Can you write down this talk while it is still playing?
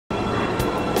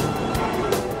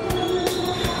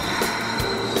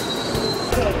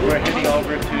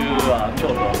over to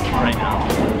Kyoto right now.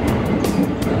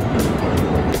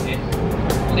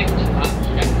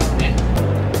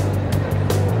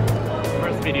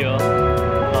 First video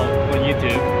on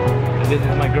YouTube. And this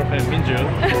is my girlfriend Minju.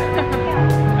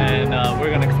 And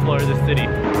we're gonna explore the city.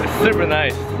 It's super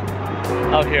nice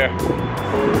out here.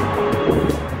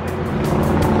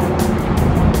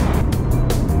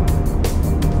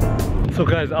 So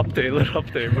guys, little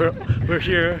update. We're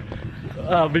here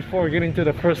before getting to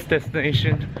the first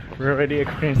destination. We're already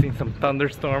experiencing some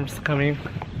thunderstorms coming.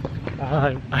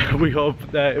 We hope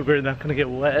that we're not gonna get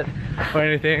wet or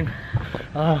anything.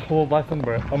 We'll buy some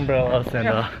umbrellas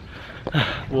and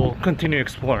we'll continue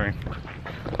exploring.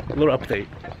 Little update.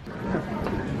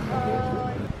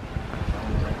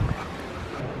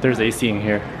 There's AC in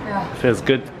here. Yeah. Feels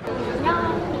good.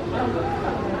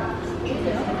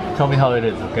 Tell me how it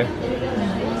is, okay?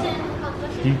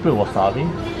 Do you put wasabi?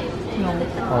 No.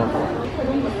 Oh.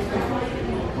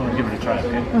 I want to give it a try,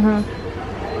 okay?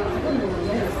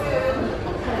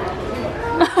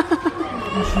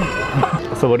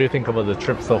 So what do you think about the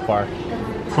trip so far?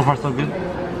 So far so good?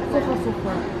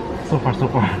 So far so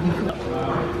far.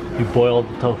 You boil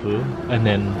the tofu and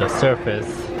then the surface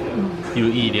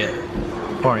you eat it.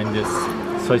 Pour in this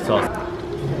soy sauce.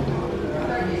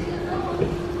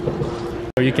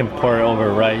 Or you can pour it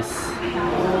over rice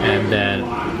and then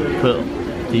put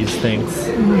these things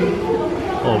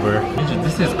over.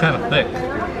 This is kind of thick.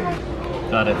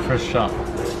 Got it, first shot.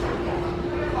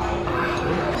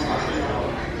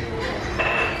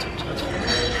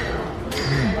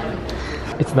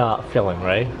 It's not filling,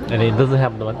 right? And it doesn't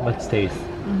have much taste.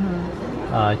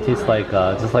 It tastes like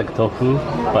just like tofu,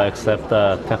 but except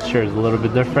the texture is a little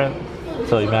bit different.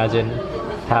 So imagine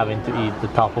having to eat the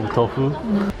top of tofu.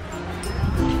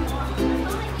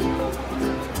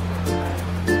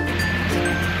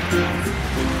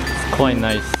 It's quite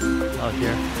nice out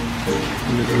here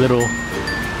in this little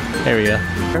area.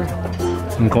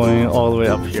 I'm going all the way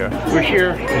up here. We're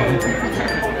here.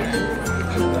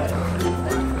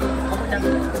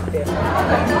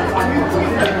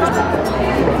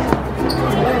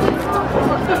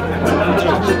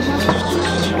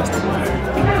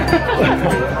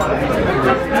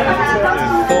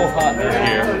 It's so hot in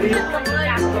here.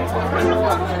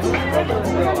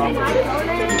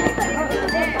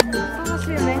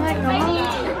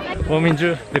 Well,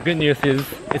 Minju, the good news is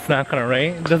it's not gonna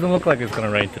rain. It doesn't look like it's gonna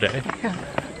rain today.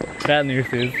 Bad news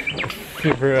is it's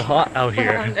super hot out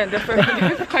here. And the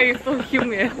sky is so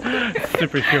humid. It's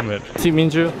super humid. See,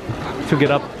 Minju, to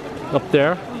get up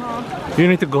there, you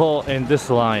need to go in this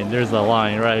line. There's a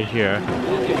line right here.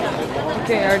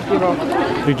 Okay, I'll give up.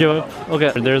 You give up?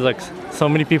 Okay. There's like so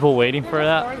many people waiting for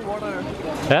that.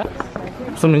 Yeah?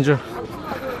 So Minju,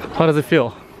 how does it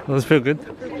feel? Does it feel good?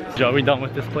 Are we done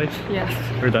with this place? Yes.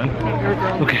 We're done? We're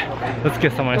done. Okay, let's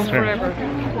get some ice cream. Forever.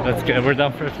 Let's get, we're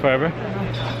done for forever?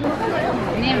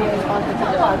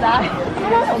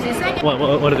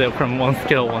 What is it from 1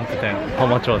 scale 1 to 10? How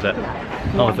much was it?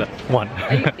 How was it? 1.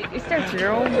 Is there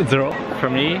 0? 0. For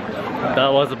me,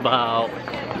 that was about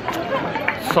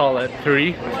solid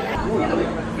 3.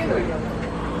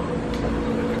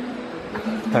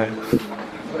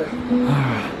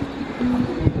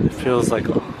 It feels like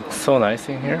so nice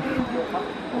in here.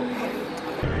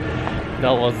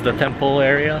 That was the temple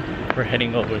area. We're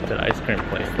heading over to the ice cream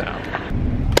place now.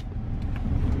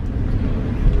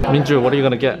 Minju, what are you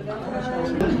gonna get?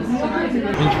 Minju.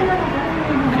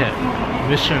 Okay,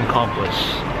 mission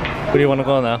accomplished. Where do you wanna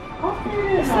go now?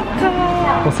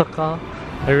 Osaka. Osaka?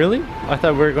 Oh, really? I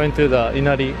thought we were going to the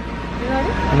Inari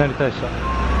Taisha.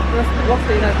 What's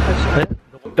the Inari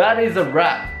Taisha? That is a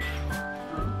wrap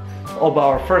of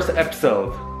our first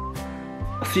episode.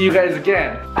 See you guys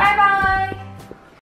again. Bye bye!